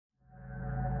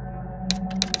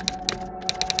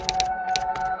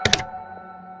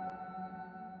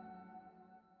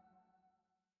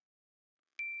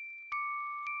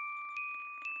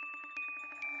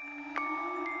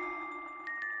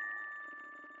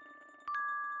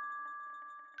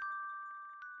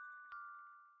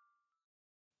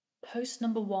Post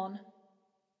number 1,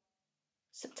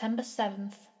 September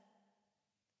 7th,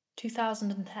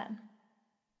 2010.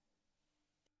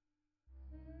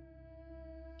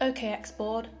 Okay,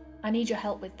 X-Board, I need your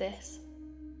help with this.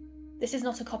 This is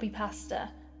not a copypasta,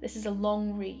 this is a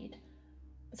long read,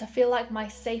 but I feel like my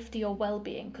safety or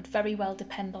well-being could very well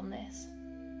depend on this.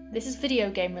 This is video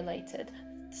game related,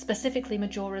 specifically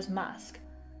Majora's Mask,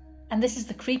 and this is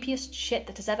the creepiest shit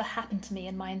that has ever happened to me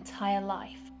in my entire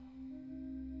life.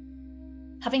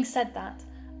 Having said that,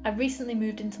 I recently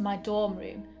moved into my dorm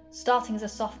room, starting as a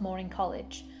sophomore in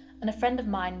college, and a friend of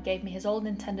mine gave me his old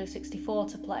Nintendo 64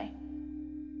 to play.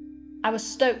 I was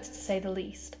stoked, to say the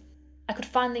least. I could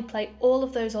finally play all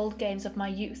of those old games of my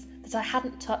youth that I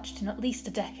hadn't touched in at least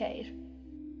a decade.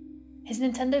 His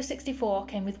Nintendo 64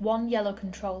 came with one yellow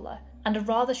controller and a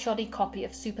rather shoddy copy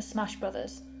of Super Smash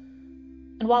Bros.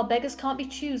 And while beggars can't be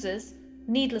choosers,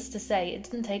 needless to say, it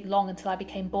didn't take long until I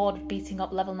became bored of beating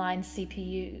up level 9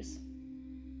 CPUs.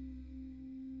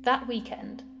 That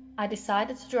weekend, I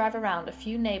decided to drive around a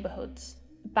few neighbourhoods,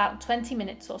 about 20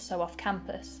 minutes or so off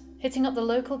campus, hitting up the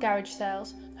local garage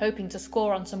sales, hoping to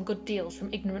score on some good deals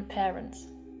from ignorant parents.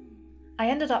 I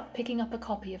ended up picking up a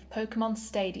copy of Pokemon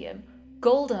Stadium,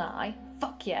 GoldenEye,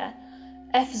 fuck yeah,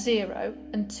 F-Zero,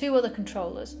 and 2 other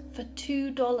controllers for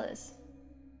 $2.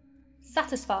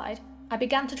 Satisfied, I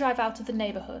began to drive out of the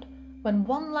neighbourhood when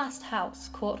one last house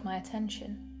caught my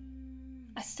attention.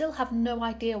 I still have no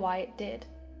idea why it did.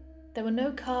 There were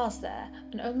no cars there,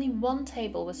 and only one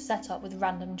table was set up with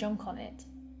random junk on it.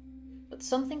 But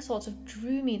something sort of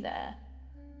drew me there.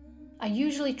 I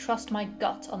usually trust my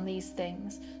gut on these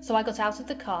things, so I got out of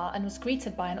the car and was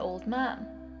greeted by an old man.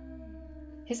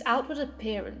 His outward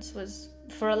appearance was,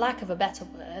 for a lack of a better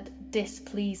word,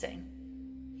 displeasing.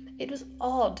 It was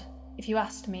odd, if you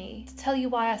asked me, to tell you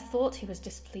why I thought he was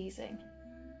displeasing.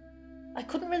 I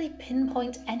couldn't really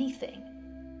pinpoint anything.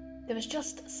 There was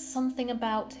just something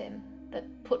about him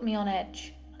that put me on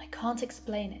edge, and I can't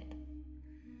explain it.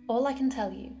 All I can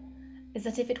tell you is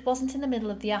that if it wasn't in the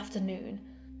middle of the afternoon,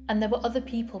 and there were other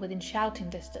people within shouting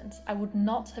distance, I would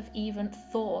not have even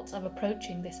thought of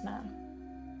approaching this man.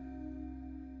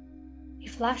 He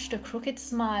flashed a crooked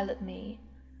smile at me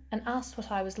and asked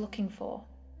what I was looking for,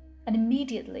 and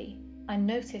immediately I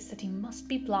noticed that he must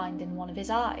be blind in one of his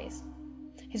eyes.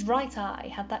 His right eye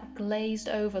had that glazed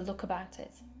over look about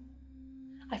it.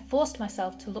 I forced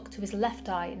myself to look to his left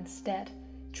eye instead,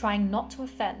 trying not to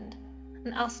offend,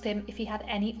 and asked him if he had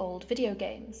any old video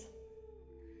games.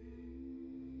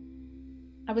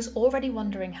 I was already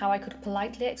wondering how I could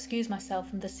politely excuse myself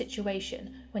from the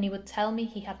situation when he would tell me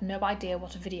he had no idea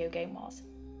what a video game was.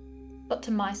 But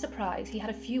to my surprise, he had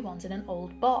a few ones in an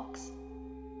old box.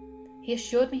 He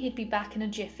assured me he'd be back in a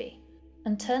jiffy,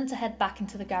 and turned to head back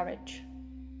into the garage.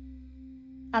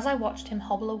 As I watched him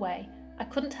hobble away, I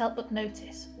couldn't help but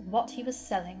notice what he was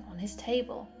selling on his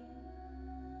table.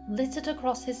 Littered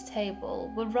across his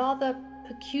table were rather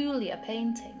peculiar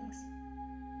paintings.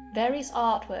 Various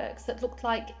artworks that looked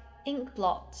like ink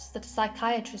blots that a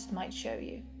psychiatrist might show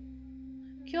you.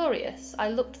 Curious, I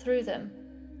looked through them.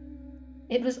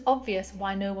 It was obvious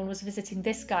why no one was visiting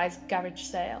this guy's garage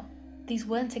sale. These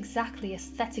weren't exactly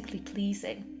aesthetically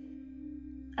pleasing.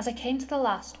 As I came to the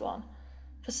last one,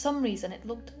 for some reason it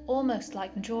looked almost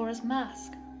like Majora's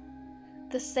Mask.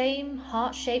 The same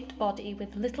heart-shaped body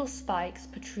with little spikes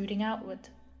protruding outward.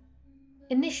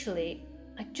 Initially,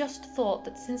 I just thought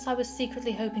that since I was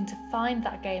secretly hoping to find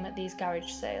that game at these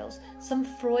garage sales, some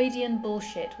Freudian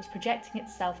bullshit was projecting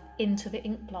itself into the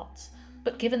ink blots,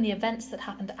 but given the events that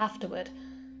happened afterward,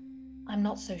 I'm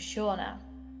not so sure now.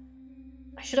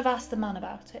 I should have asked the man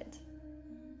about it.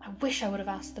 I wish I would have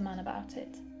asked the man about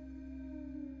it.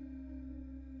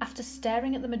 After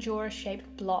staring at the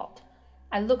Majora-shaped blot,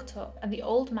 I looked up and the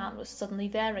old man was suddenly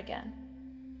there again,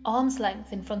 arm's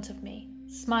length in front of me,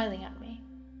 smiling at me.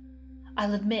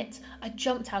 I'll admit, I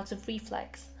jumped out of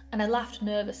reflex, and I laughed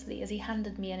nervously as he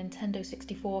handed me a Nintendo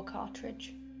 64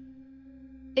 cartridge.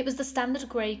 It was the standard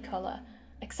grey colour,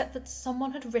 except that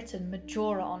someone had written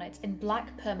Majora on it in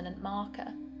black permanent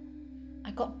marker.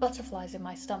 I got butterflies in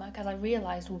my stomach as I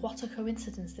realised what a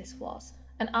coincidence this was,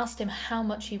 and asked him how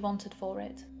much he wanted for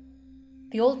it.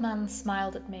 The old man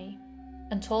smiled at me,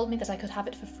 and told me that I could have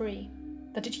it for free,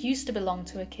 that it used to belong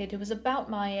to a kid who was about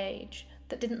my age,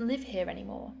 that didn't live here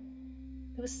anymore.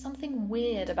 There was something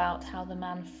weird about how the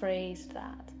man phrased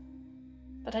that.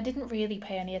 but I didn't really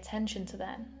pay any attention to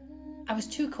them. I was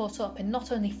too caught up in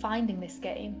not only finding this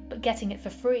game, but getting it for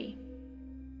free.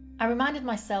 I reminded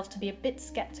myself to be a bit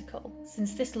skeptical,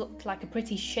 since this looked like a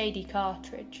pretty shady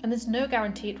cartridge, and there's no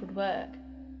guarantee it would work.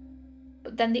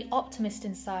 But then the optimist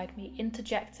inside me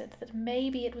interjected that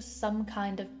maybe it was some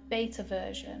kind of beta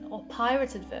version or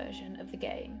pirated version of the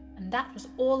game, and that was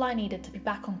all I needed to be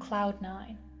back on Cloud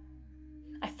 9.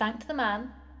 I thanked the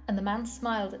man, and the man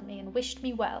smiled at me and wished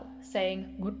me well,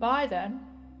 saying, "Goodbye then."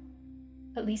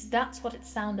 At least that's what it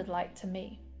sounded like to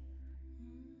me.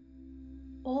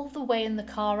 All the way in the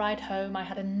car ride home, I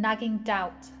had a nagging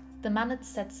doubt that the man had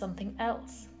said something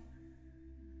else.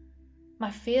 My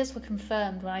fears were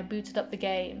confirmed when I booted up the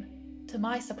game. To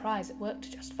my surprise, it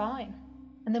worked just fine.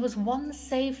 And there was one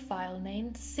save file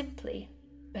named simply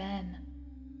Ben.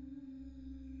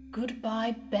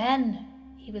 "Goodbye, Ben,"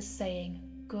 he was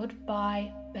saying.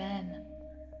 "Goodbye, Ben."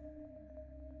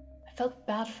 I felt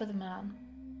bad for the man.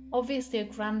 Obviously a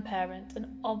grandparent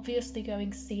and obviously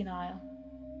going senile.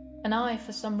 And I,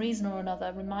 for some reason or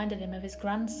another, reminded him of his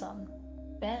grandson,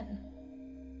 Ben.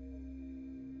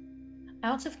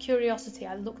 Out of curiosity,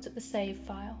 I looked at the save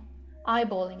file,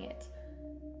 eyeballing it.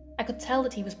 I could tell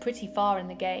that he was pretty far in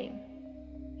the game.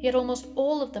 He had almost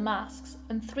all of the masks,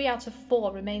 and 3 out of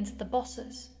 4 remains at the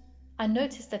bosses. I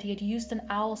noticed that he had used an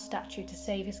owl statue to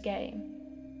save his game.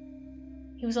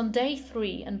 He was on day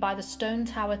 3 and by the Stone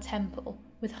Tower Temple,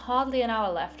 with hardly an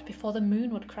hour left before the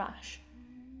moon would crash.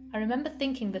 I remember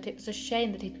thinking that it was a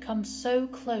shame that he'd come so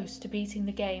close to beating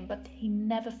the game, but he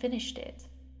never finished it.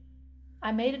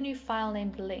 I made a new file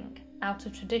named Link, out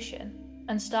of tradition,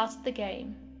 and started the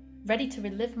game, ready to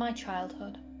relive my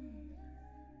childhood.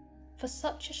 For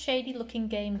such a shady-looking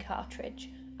game cartridge,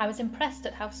 I was impressed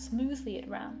at how smoothly it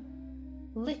ran.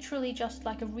 Literally just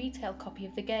like a retail copy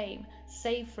of the game,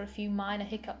 save for a few minor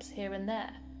hiccups here and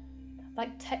there.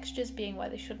 Like textures being where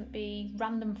they shouldn't be,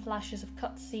 random flashes of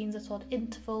cutscenes at odd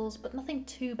intervals, but nothing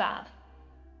too bad.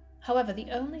 However,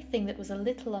 the only thing that was a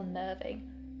little unnerving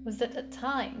was that at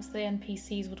times the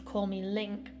NPCs would call me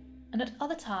Link, and at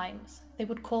other times they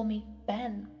would call me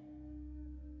Ben.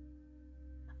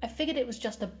 I figured it was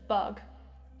just a bug,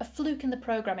 a fluke in the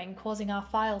programming causing our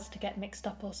files to get mixed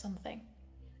up or something.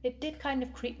 It did kind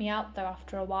of creep me out though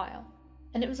after a while,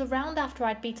 and it was around after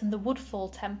I'd beaten the Woodfall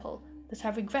Temple that I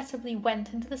regrettably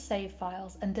went into the save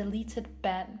files and deleted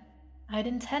Ben. I had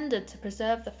intended to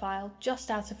preserve the file just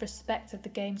out of respect of the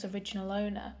game's original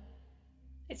owner.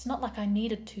 It's not like I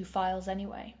needed 2 files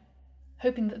anyway,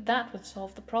 hoping that that would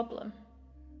solve the problem.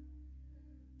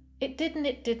 It did and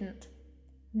it didn't.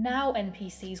 Now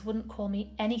NPCs wouldn't call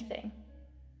me anything.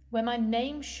 Where my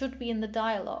name should be in the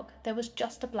dialogue, there was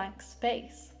just a blank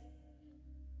space.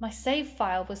 My save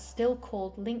file was still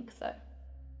called Link though.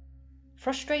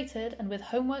 Frustrated and with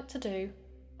homework to do,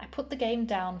 I put the game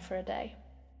down for a day.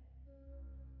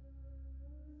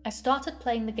 I started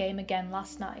playing the game again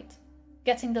last night,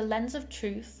 getting the Lens of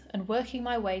Truth and working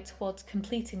my way towards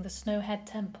completing the Snowhead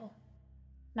Temple.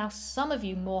 Now some of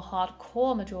you more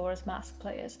hardcore Majora's Mask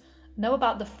players know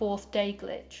about the 4th day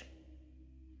glitch.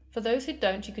 For those who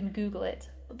don't, you can Google it,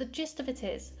 but the gist of it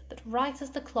is that right as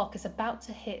the clock is about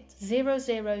to hit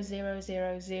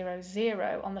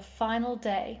 000000 on the final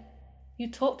day, you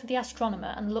talk to the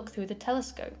astronomer and look through the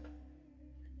telescope.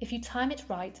 If you time it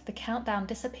right, the countdown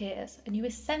disappears and you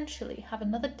essentially have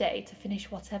another day to finish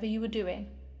whatever you were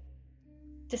doing.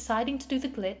 Deciding to do the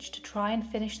glitch to try and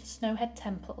finish the Snowhead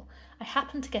Temple, I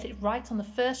happened to get it right on the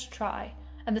first try,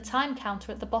 and the time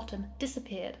counter at the bottom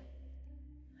disappeared.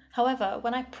 However,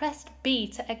 when I pressed B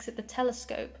to exit the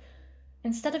telescope,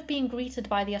 instead of being greeted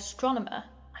by the astronomer,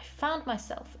 I found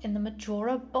myself in the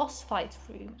Majora boss fight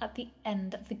room at the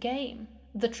end of the game,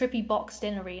 the trippy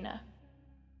boxed-in arena,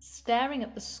 staring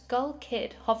at the Skull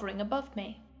Kid hovering above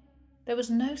me. There was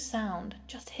no sound,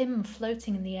 just him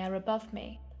floating in the air above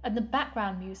me, and the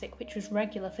background music which was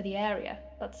regular for the area,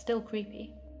 but still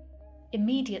creepy.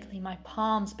 Immediately my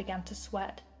palms began to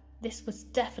sweat. This was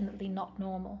definitely not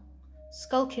normal.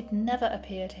 Skull Kid never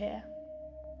appeared here.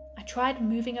 I tried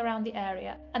moving around the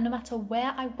area, and no matter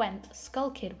where I went,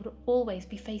 Skull Kid would always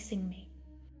be facing me,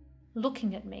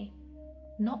 looking at me,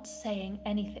 not saying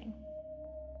anything.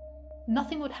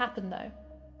 Nothing would happen though,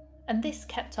 and this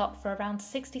kept up for around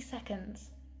 60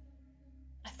 seconds.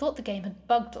 I thought the game had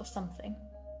bugged or something,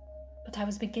 but I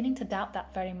was beginning to doubt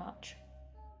that very much.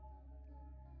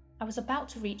 I was about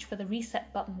to reach for the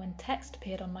reset button when text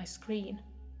appeared on my screen.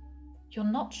 You're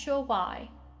not sure why,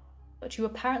 but you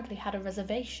apparently had a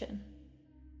reservation.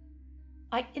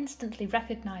 I instantly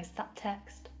recognized that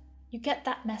text. You get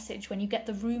that message when you get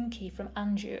the room key from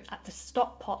Anju at the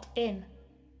Stockpot Inn.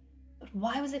 But but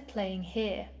why was it playing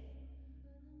here?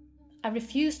 I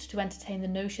refused to entertain the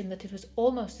notion that it was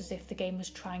almost as if the game was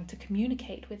trying to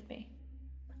communicate with me.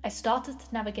 I started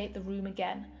to navigate the room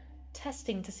again,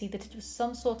 testing to see that it was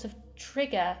some sort of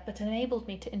trigger that enabled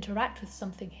me to interact with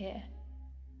something here.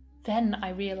 Then I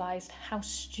realized how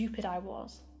stupid I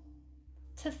was.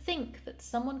 To think that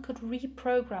someone could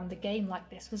reprogram the game like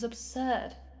this was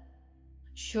absurd.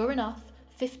 Sure enough,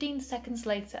 15 seconds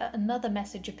later, another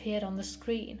message appeared on the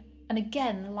screen, and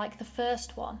again, like the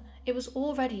first one, it was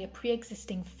already a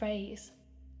pre-existing phrase.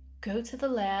 Go to the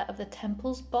lair of the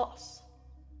temple's boss.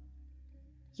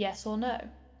 Yes or no?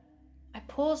 I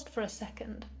paused for a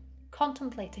second,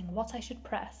 contemplating what I should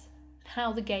press and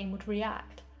how the game would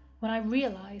react, when I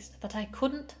realized that I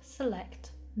couldn't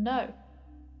select no.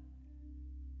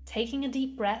 Taking a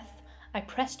deep breath, I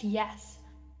pressed yes,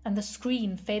 and the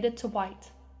screen faded to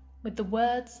white, with the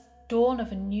words "Dawn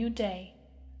of a New Day,"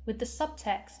 with the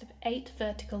subtext of 8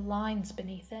 vertical lines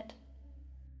beneath it.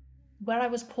 Where I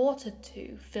was ported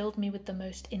to filled me with the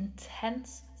most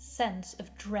intense sense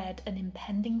of dread and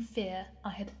impending fear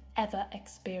I had ever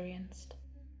experienced.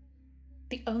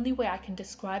 The only way I can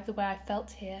describe the way I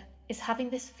felt here is having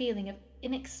this feeling of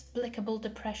inexplicable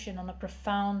depression on a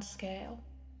profound scale.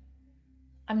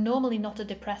 I'm normally not a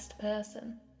depressed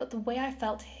person, but the way I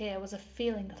felt here was a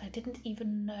feeling that I didn't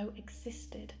even know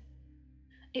existed.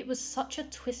 It was such a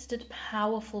twisted,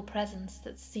 powerful presence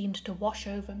that seemed to wash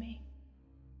over me.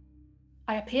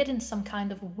 I appeared in some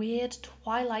kind of weird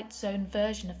Twilight Zone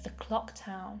version of the clock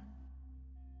town.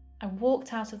 I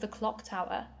walked out of the clock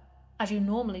tower, as you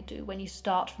normally do when you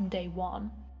start from day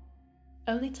one,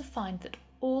 only to find that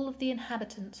all of the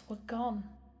inhabitants were gone.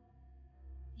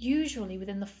 Usually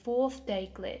within the 4th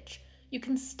day glitch, you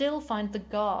can still find the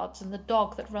guards and the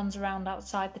dog that runs around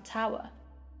outside the tower.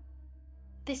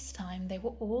 This time they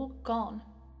were all gone.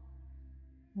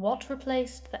 What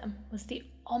replaced them was the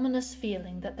ominous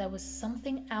feeling that there was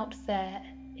something out there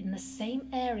in the same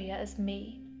area as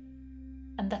me,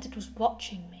 and that it was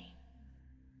watching me.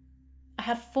 I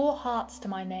had 4 hearts to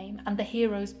my name and the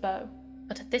hero's bow,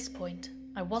 but at this point,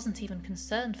 I wasn't even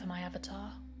concerned for my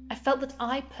avatar. I felt that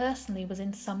I personally was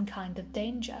in some kind of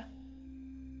danger.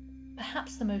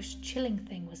 Perhaps the most chilling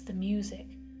thing was the music.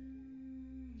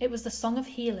 It was the Song of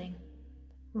Healing,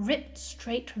 ripped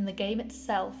straight from the game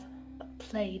itself, but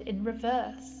played in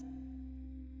reverse.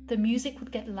 The music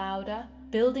would get louder,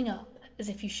 building up as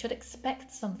if you should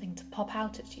expect something to pop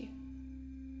out at you.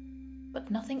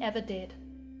 But nothing ever did,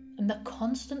 and the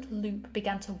constant loop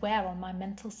began to wear on my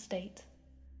mental state.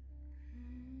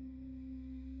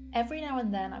 Every now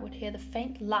and then I would hear the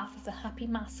faint laugh of the happy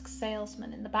mask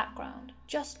salesman in the background,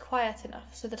 just quiet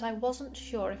enough so that I wasn't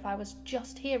sure if I was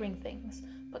just hearing things,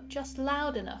 but just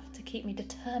loud enough to keep me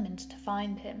determined to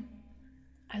find him.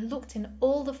 I looked in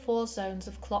all the 4 zones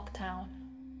of Clocktown,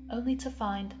 only to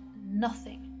find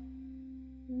nothing.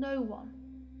 No one.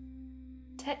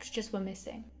 Textures were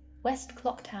missing. West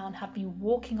Clocktown had me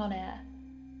walking on air.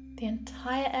 The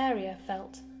entire area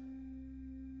felt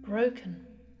broken.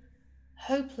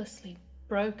 Hopelessly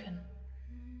broken.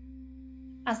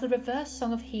 As the reverse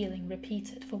Song of Healing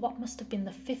repeated for what must have been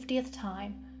the 50th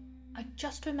time, I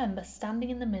just remember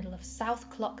standing in the middle of South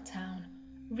Clocktown,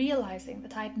 realizing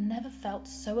that I had never felt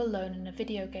so alone in a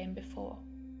video game before.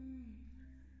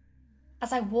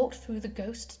 As I walked through the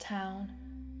ghost town,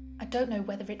 I don't know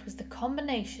whether it was the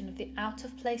combination of the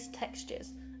out-of-place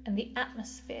textures and the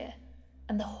atmosphere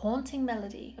and the haunting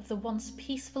melody of the once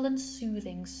peaceful and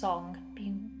soothing song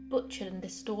being butchered and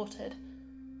distorted,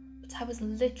 but I was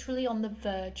literally on the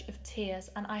verge of tears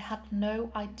and I had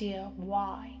no idea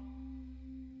why.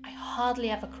 I hardly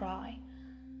ever cry.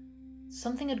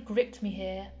 Something had gripped me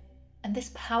here, and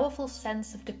this powerful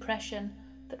sense of depression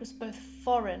that was both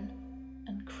foreign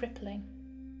and crippling.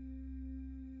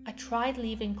 I tried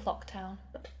leaving Clocktown,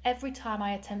 but every time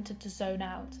I attempted to zone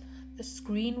out, the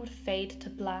screen would fade to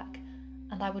black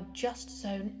and I would just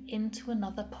zone into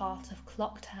another part of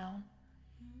Clocktown.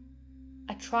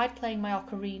 I tried playing my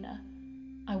ocarina.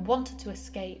 I wanted to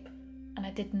escape, and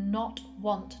I did not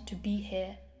want to be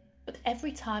here, but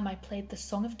every time I played the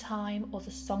Song of Time or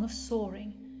the Song of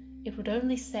Soaring, it would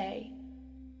only say,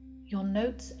 "Your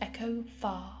notes echo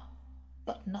far,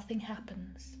 but nothing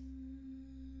happens."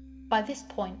 By this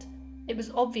point, it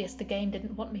was obvious the game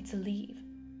didn't want me to leave,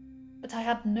 but I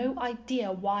had no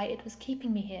idea why it was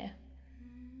keeping me here.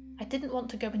 I didn't want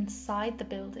to go inside the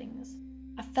buildings.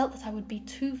 I felt that I would be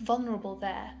too vulnerable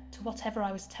there to whatever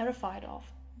I was terrified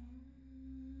of.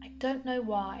 I don't know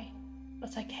why,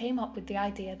 but I came up with the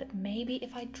idea that maybe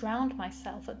if I drowned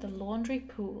myself at the laundry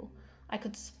pool, I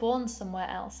could spawn somewhere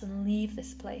else and leave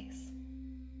this place.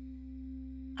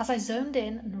 As I zoned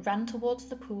in and ran towards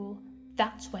the pool,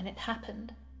 that's when it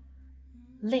happened.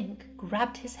 Link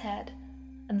grabbed his head,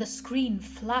 and the screen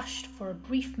flashed for a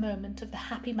brief moment of the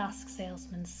happy mask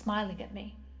salesman smiling at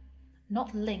me.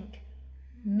 Not Link,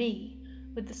 me,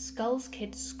 with the Skulls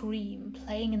Kid scream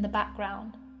playing in the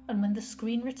background, and when the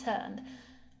screen returned,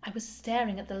 I was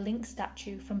staring at the Link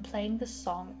statue from playing the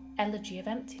song Elegy of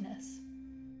Emptiness.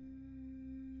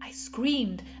 I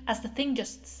screamed as the thing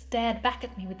just stared back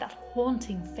at me with that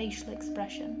haunting facial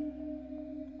expression.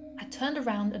 I turned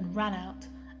around and ran out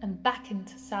and back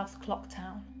into South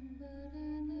Clocktown.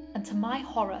 And to my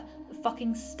horror, the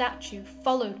fucking statue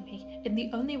followed me in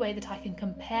the only way that I can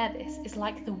compare this is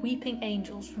like the weeping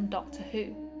angels from Doctor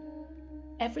Who.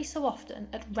 Every so often,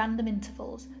 at random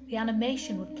intervals, the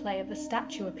animation would play of the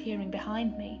statue appearing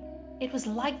behind me. It was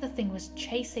like the thing was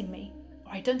chasing me,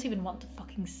 or I don't even want to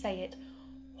fucking say it,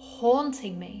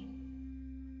 haunting me.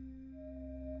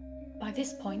 By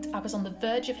this point, I was on the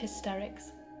verge of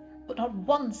hysterics, but not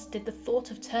once did the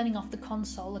thought of turning off the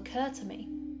console occur to me.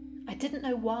 I didn't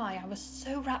know why I was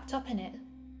so wrapped up in it.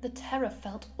 The terror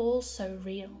felt all so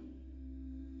real.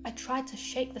 I tried to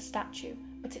shake the statue,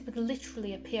 but it would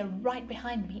literally appear right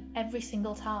behind me every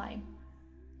single time.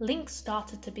 Link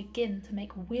started to begin to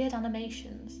make weird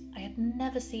animations I had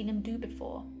never seen him do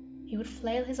before. He would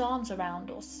flail his arms around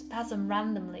or spasm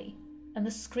randomly, and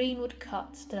the screen would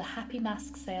cut to the happy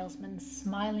mask salesman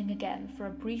smiling again for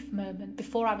a brief moment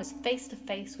before I was face to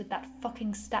face with that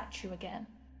fucking statue again.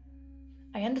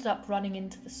 I ended up running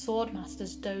into the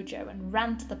Swordmaster's dojo and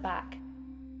ran to the back.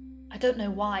 I don't know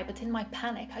why, but in my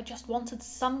panic I just wanted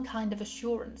some kind of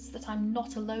assurance that I'm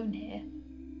not alone here.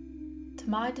 To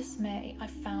my dismay, I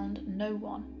found no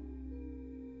one.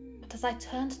 But as I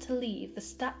turned to leave, the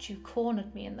statue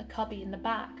cornered me in the cubby in the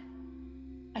back.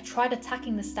 I tried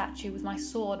attacking the statue with my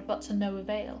sword, but to no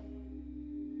avail.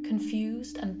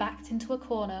 Confused and backed into a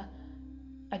corner,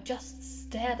 I just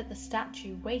stared at the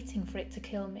statue, waiting for it to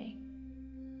kill me.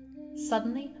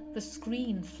 Suddenly, the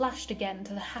screen flashed again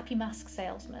to the happy mask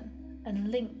salesman,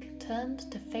 and Link turned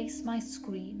to face my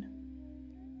screen.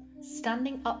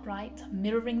 Standing upright,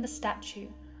 mirroring the statue,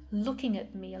 looking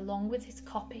at me along with his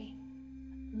copy,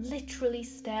 literally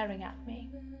staring at me.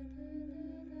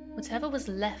 Whatever was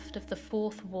left of the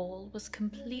fourth wall was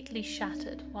completely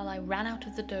shattered while I ran out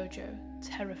of the dojo,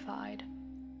 terrified.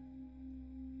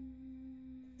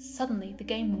 Suddenly, the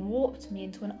game warped me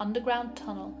into an underground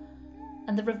tunnel,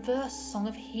 and the reverse song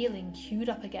of healing queued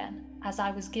up again as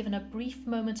I was given a brief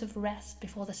moment of rest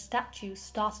before the statue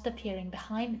started appearing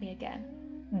behind me again,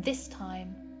 this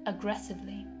time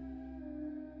aggressively.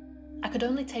 I could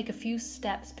only take a few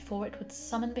steps before it would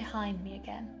summon behind me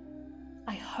again.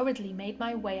 I hurriedly made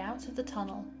my way out of the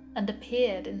tunnel and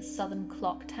appeared in southern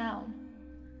Clocktown.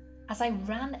 As I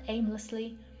ran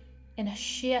aimlessly, in a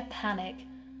sheer panic,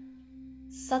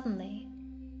 suddenly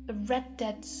the Red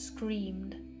Dead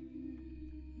screamed,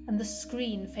 and the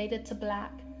screen faded to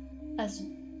black as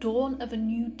dawn of a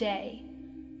new day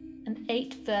and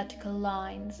 8 vertical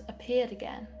lines appeared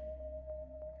again.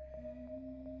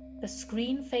 The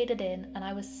screen faded in and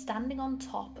I was standing on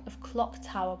top of Clock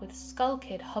Tower with Skull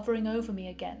Kid hovering over me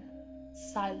again,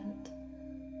 silent.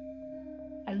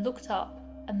 I looked up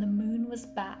and the moon was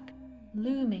back,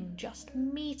 looming just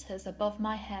meters above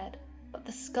my head, but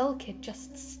the Skull Kid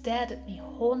just stared at me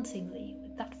hauntingly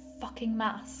with that fucking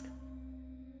mask.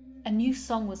 A new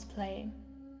song was playing.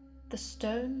 The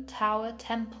Stone Tower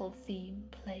Temple theme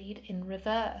played in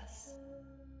reverse.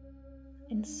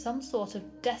 In some sort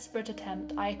of desperate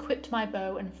attempt, I equipped my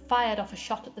bow and fired off a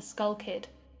shot at the Skull Kid,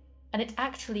 and it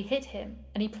actually hit him,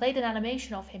 and he played an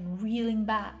animation of him reeling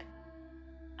back.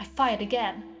 I fired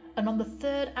again, and on the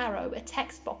third arrow a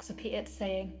text box appeared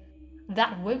saying,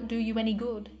 "That won't do you any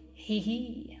good, hee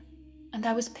hee." And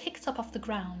I was picked up off the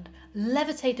ground,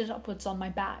 levitated upwards on my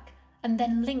back, and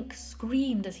then Link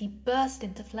screamed as he burst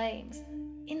into flames,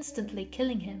 instantly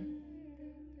killing him.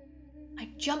 I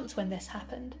jumped when this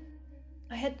happened.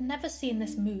 I had never seen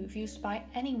this move used by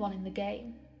anyone in the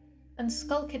game, and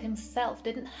Skull Kid himself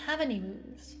didn't have any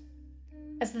moves.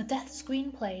 As the death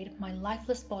screen played, my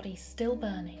lifeless body still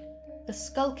burning, the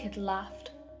Skull Kid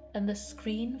laughed, and the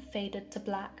screen faded to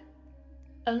black,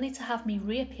 only to have me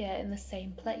reappear in the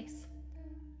same place.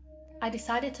 I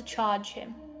decided to charge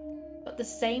him, but the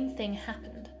same thing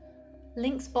happened.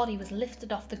 Link's body was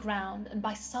lifted off the ground, and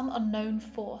by some unknown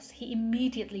force, he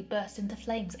immediately burst into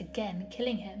flames again,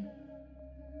 killing him.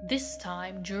 This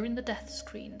time, during the death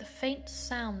screen, the faint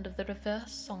sound of the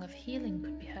reverse song of healing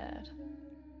could be heard.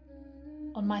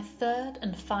 On my third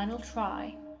and final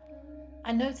try,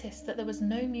 I noticed that there was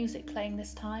no music playing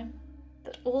this time,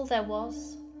 that all there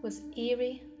was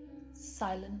eerie,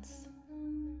 Silence.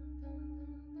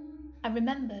 I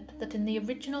remembered that in the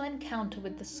original encounter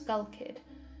with the Skull Kid,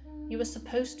 you were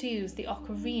supposed to use the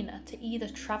ocarina to either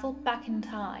travel back in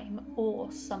time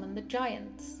or summon the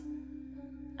giants.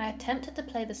 I attempted to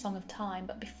play the Song of Time,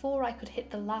 but before I could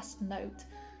hit the last note,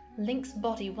 Link's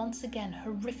body once again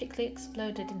horrifically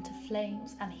exploded into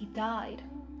flames and he died.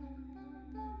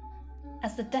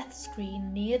 As the death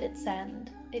screen neared its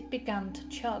end, it began to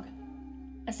chug,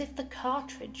 as if the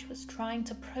cartridge was trying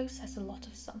to process a lot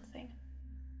of something.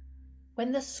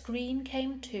 When the screen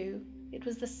came to, it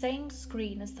was the same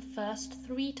screen as the first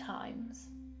 3 times,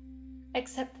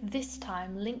 except this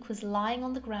time Link was lying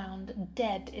on the ground,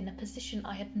 dead, in a position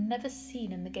I had never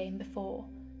seen in the game before,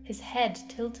 his head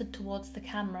tilted towards the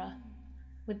camera,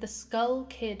 with the Skull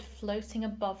Kid floating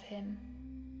above him.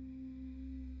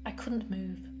 I couldn't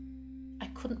move. I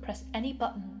couldn't press any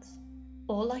buttons.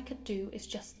 All I could do is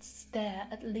just stare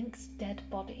at Link's dead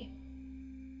body.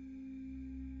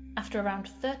 After around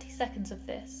 30 seconds of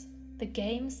this, the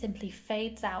game simply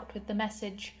fades out with the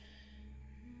message,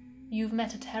 "You've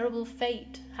met a terrible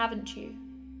fate, haven't you?"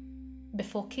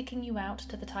 before kicking you out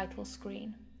to the title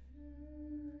screen.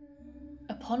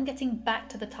 Upon getting back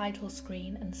to the title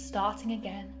screen and starting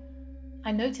again,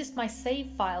 I noticed my save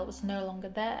file was no longer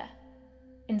there.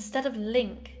 Instead of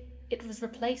Link, it was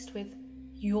replaced with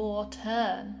 "Your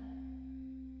Turn."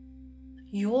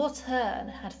 Your Turn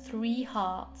had 3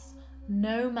 hearts,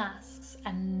 no masks,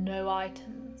 and no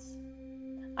items.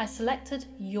 I selected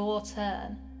Your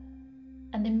Turn,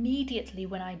 and immediately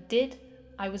when I did,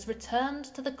 I was returned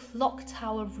to the clock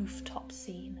tower rooftop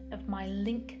scene of my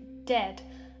Link dead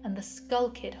and the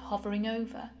Skull Kid hovering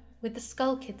over, with the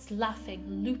Skull Kids laughing,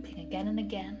 looping again and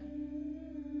again.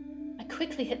 I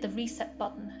quickly hit the reset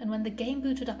button, and when the game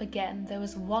booted up again, there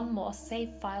was one more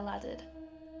save file added,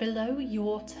 below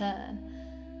Your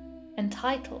Turn,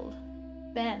 entitled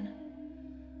Ben.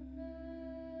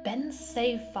 Ben's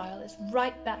save file is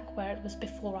right back where it was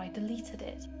before I deleted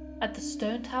it, at the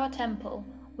Stone Tower Temple,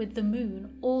 with the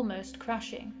moon almost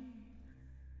crashing.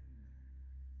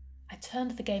 I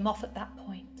turned the game off at that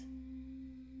point.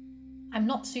 I'm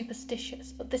not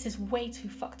superstitious, but this is way too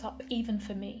fucked up even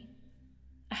for me.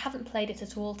 I haven't played it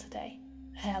at all today.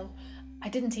 Hell, I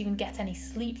didn't even get any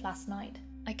sleep last night.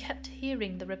 I kept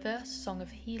hearing the reverse Song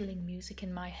of Healing music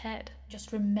in my head,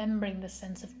 just remembering the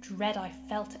sense of dread I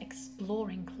felt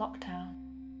exploring Clocktown.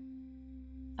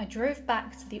 I drove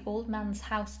back to the old man's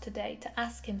house today to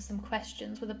ask him some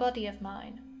questions with a buddy of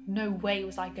mine. No way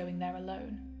was I going there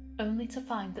alone, only to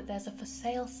find that there's a for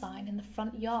sale sign in the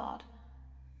front yard.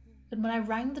 And when I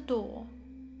rang the door,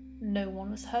 no one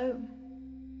was home.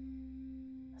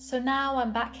 So now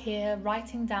I'm back here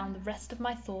writing down the rest of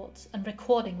my thoughts and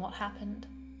recording what happened.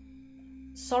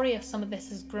 Sorry if some of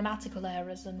this is grammatical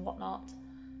errors and whatnot.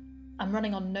 I'm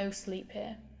running on no sleep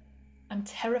here. I'm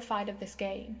terrified of this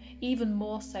game, even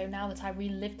more so now that I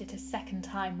relived it a second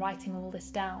time writing all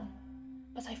this down.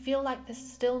 But I feel like there's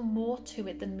still more to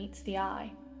it than meets the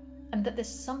eye, and that there's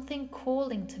something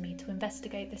calling to me to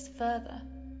investigate this further.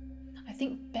 I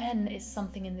think Ben is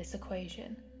something in this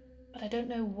equation, but I don't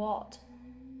know what.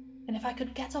 And if I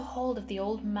could get a hold of the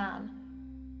old man,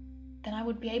 then I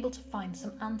would be able to find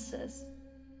some answers.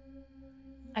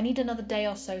 I need another day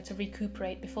or so to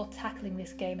recuperate before tackling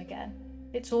this game again.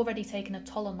 It's already taken a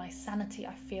toll on my sanity,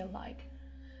 I feel like.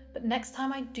 But next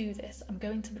time I do this, I'm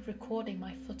going to be recording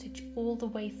my footage all the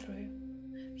way through.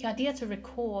 The idea to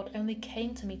record only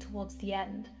came to me towards the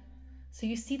end, so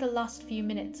you see the last few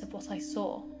minutes of what I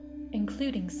saw,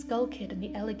 including Skull Kid and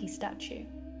the Elegy statue,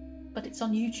 but it's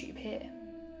on YouTube here.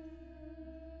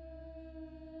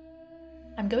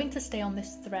 I'm going to stay on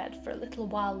this thread for a little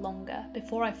while longer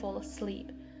before I fall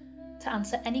asleep, to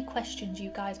answer any questions you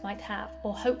guys might have,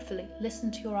 or hopefully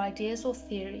listen to your ideas or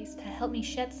theories to help me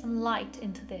shed some light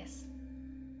into this.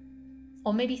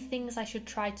 Or maybe things I should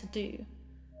try to do.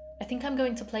 I think I'm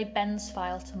going to play Ben's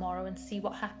file tomorrow and see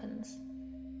what happens.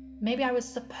 Maybe I was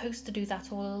supposed to do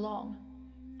that all along.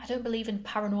 I don't believe in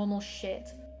paranormal shit,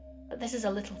 but this is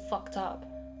a little fucked up.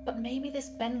 But maybe this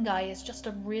Ben guy is just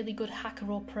a really good hacker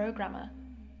or programmer.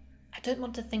 I don't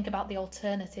want to think about the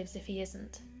alternatives if he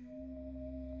isn't.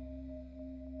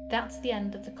 That's the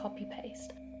end of the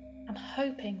copy-paste. I'm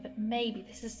hoping that maybe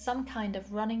this is some kind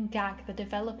of running gag the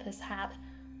developers had,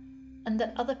 and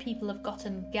that other people have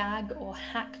gotten gag or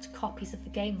hacked copies of the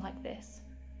game like this.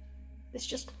 This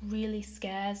just really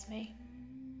scares me.